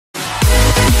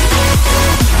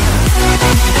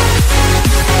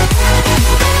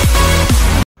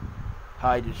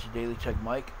Hi, this is Daily Tech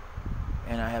Mike,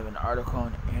 and I have an article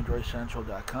on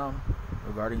AndroidCentral.com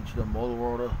regarding to the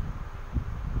Motorola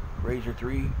Razor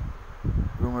 3,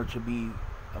 rumored to be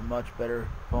a much better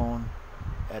phone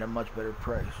at a much better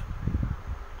price.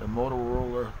 The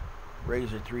Motorola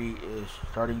Razor 3 is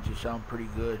starting to sound pretty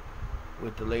good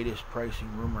with the latest pricing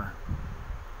rumor.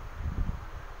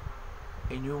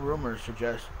 A new rumor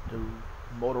suggests the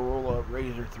Motorola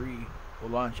Razor 3 will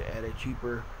launch at a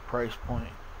cheaper price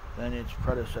point than its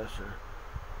predecessor.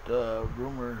 The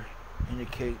rumors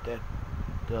indicate that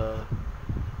the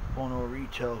phone will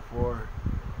retail for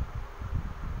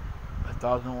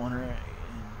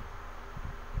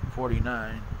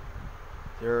 $1,149.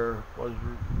 There was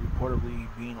reportedly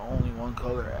being only one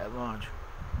color at launch,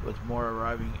 with more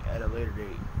arriving at a later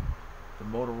date. The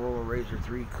Motorola Razor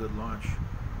 3 could launch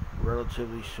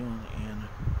relatively soon, and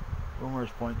rumors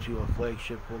point to a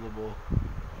flagship foldable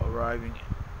arriving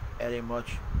at a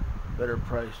much better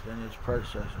price than its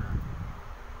predecessor.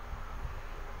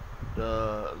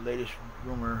 The latest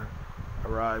rumor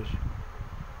arrives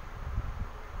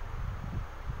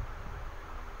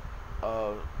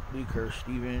leaker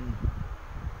Stephen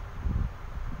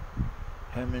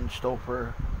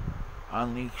Hemmenstoffer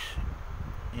on leaks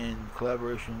in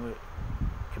collaboration with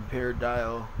Compare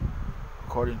Dial.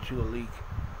 According to the leak,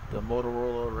 the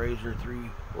Motorola Razor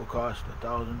 3 will cost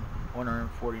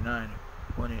 $1,149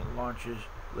 when it launches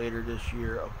later this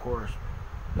year. Of course,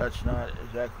 that's not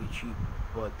exactly cheap,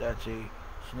 but that's a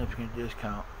significant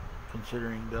discount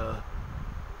considering the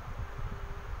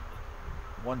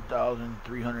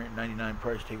 $1,399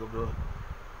 price tag of the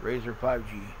Razor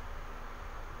 5G.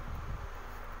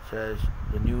 Says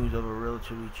the news of a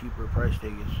relatively cheaper price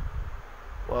tag is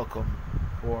welcome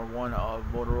for one of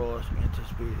Motorola's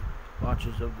anticipated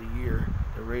launches of the year.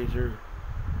 The Razor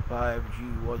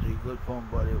 5G was a good phone,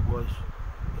 but it was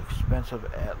expensive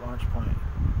at launch point,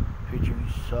 featuring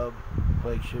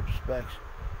sub-flagship specs,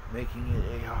 making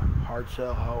it a hard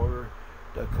sell. However,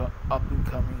 the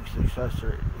up-and-coming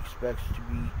successor expects to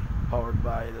be powered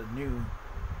by the new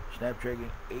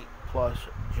Snapdragon 8 Plus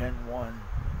Gen 1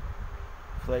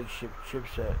 flagship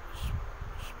chipset,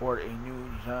 sport a new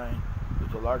design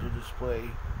with a larger display,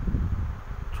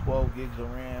 12 gigs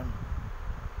of RAM,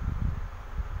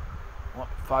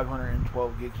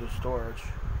 512 gigs of storage,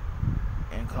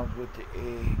 and comes with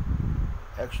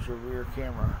a extra rear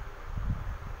camera.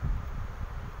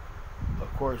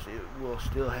 Of course, it will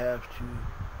still have to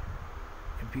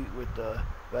compete with the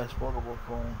best foldable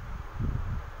phone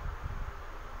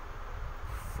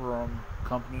from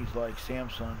companies like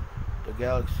Samsung. The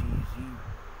Galaxy Z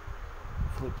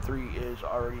Flip 3 is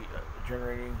already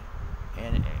generating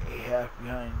and a half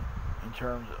behind in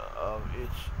terms of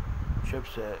its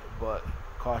chipset, but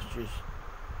costs just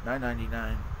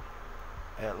 $999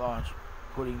 at launch,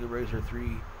 putting the Razor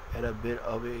 3 at a bit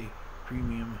of a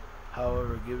premium.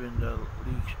 However, given the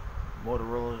leaked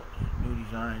Motorola's new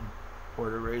design for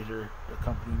the Razor, the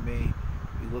company may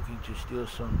be looking to steal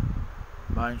some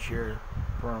mindshare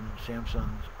from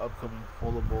Samsung's upcoming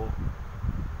foldable.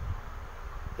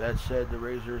 That said, the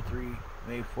Razor 3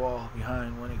 may fall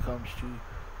behind when it comes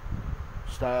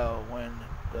to style when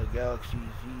the Galaxy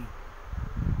Z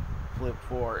Flip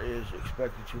 4 is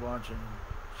expected to launch in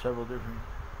several different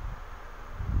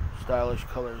stylish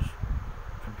colors.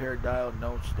 Compare Dial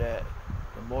notes that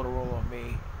the Motorola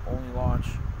may only launch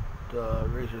the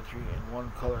Razor 3 in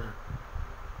one color,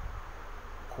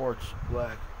 quartz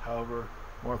black. However,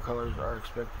 more colors are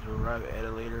expected to arrive at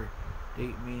a later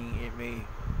date, meaning it may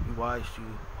be wise to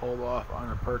hold off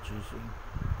on purchasing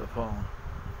the phone.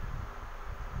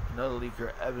 Another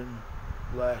leaker, Evan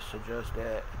Glass, suggests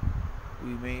that we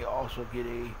may also get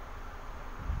a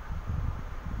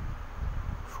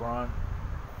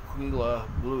Tranquilla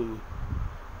blue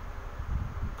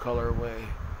colorway.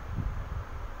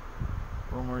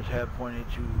 Rumors have pointed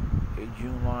to a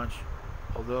June launch,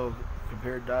 although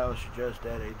Compare Dial suggests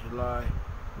that a July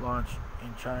launch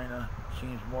in China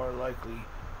seems more likely,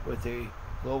 with a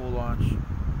global launch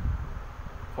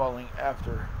falling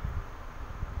after.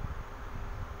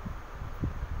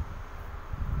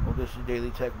 Well, this is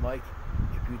Daily Tech Mike.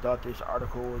 If you thought this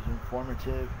article was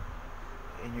informative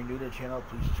and you're new to the channel,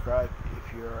 please subscribe.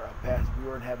 If you're a past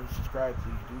viewer and haven't subscribed,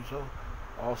 please do so.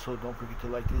 Also, don't forget to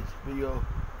like this video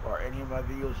or any of my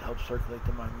videos. Help circulate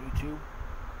them on YouTube.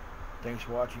 Thanks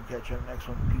for watching. Catch you on the next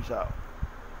one. Peace out.